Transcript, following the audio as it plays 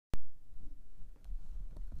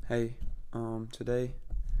Hey,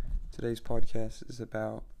 today's podcast is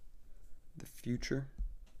about the future.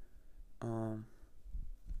 Um,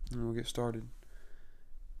 and we'll get started.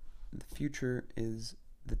 The future is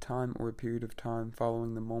the time or a period of time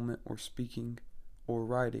following the moment or speaking or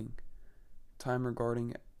writing, time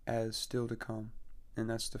regarding as still to come, and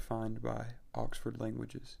that's defined by Oxford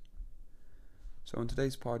Languages. So in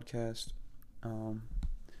today's podcast,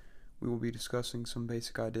 we will be discussing some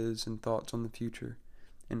basic ideas and thoughts on the future.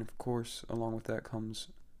 And of course, along with that comes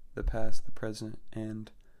the past, the present, and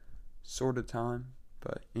sort of time.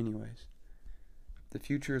 But anyways, the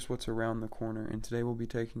future is what's around the corner, and today we'll be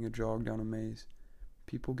taking a jog down a maze.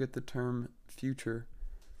 People get the term future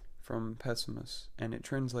from pessimus, and it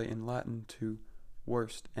translates in Latin to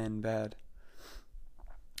worst and bad.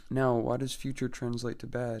 Now, why does future translate to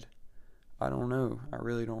bad? I don't know. I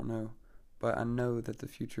really don't know. But I know that the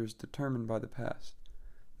future is determined by the past.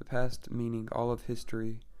 The past meaning all of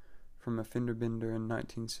history, from a fender bender in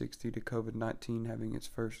 1960 to COVID-19 having its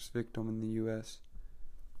first victim in the US.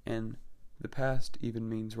 And the past even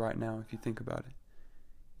means right now if you think about it.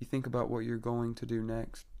 You think about what you're going to do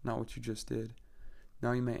next, not what you just did.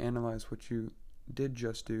 Now you may analyze what you did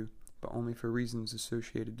just do, but only for reasons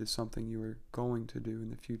associated to something you are going to do in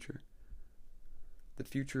the future. The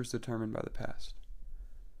future is determined by the past.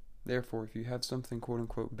 Therefore, if you have something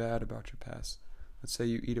quote-unquote bad about your past, let's say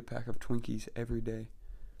you eat a pack of Twinkies every day,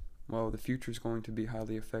 well, the future is going to be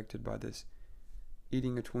highly affected by this.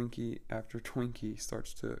 Eating a Twinkie after Twinkie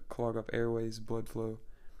starts to clog up airways, blood flow,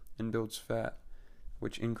 and builds fat,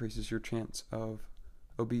 which increases your chance of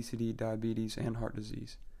obesity, diabetes, and heart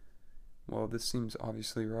disease. Well, this seems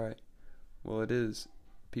obviously right. Well, it is.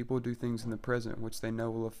 People do things in the present which they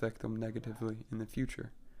know will affect them negatively in the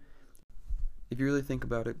future. If you really think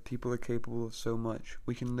about it, people are capable of so much.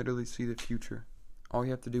 We can literally see the future. All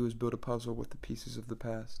you have to do is build a puzzle with the pieces of the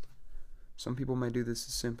past. Some people may do this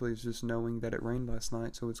as simply as just knowing that it rained last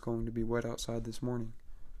night, so it's going to be wet outside this morning.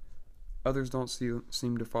 Others don't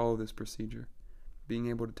seem to follow this procedure. Being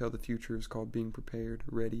able to tell the future is called being prepared,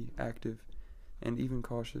 ready, active, and even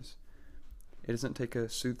cautious. It doesn't take a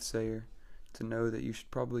soothsayer to know that you should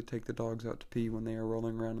probably take the dogs out to pee when they are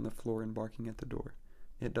rolling around on the floor and barking at the door.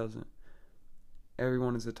 It doesn't.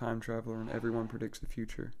 Everyone is a time traveler and everyone predicts the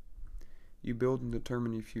future. You build and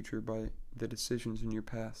determine your future by the decisions in your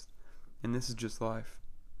past, and this is just life.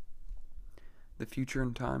 The future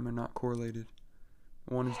and time are not correlated.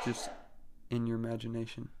 One is just in your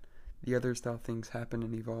imagination. The other is how things happen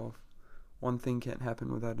and evolve. One thing can't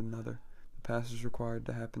happen without another. The past is required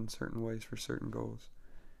to happen certain ways for certain goals.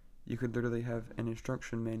 You could literally have an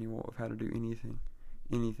instruction manual of how to do anything,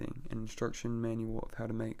 an instruction manual of how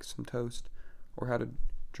to make some toast, or how to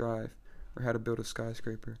drive, or how to build a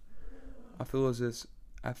skyscraper. I feel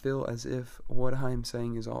as if what I am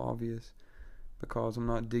saying is all obvious, because I'm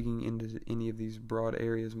not digging into any of these broad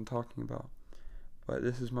areas I'm talking about. But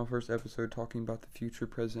this is my first episode talking about the future,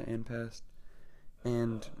 present, and past.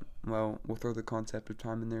 And, well, we'll throw the concept of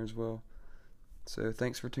time in there as well. So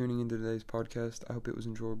thanks for tuning into today's podcast. I hope it was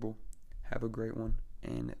enjoyable. Have a great one,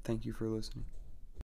 and thank you for listening.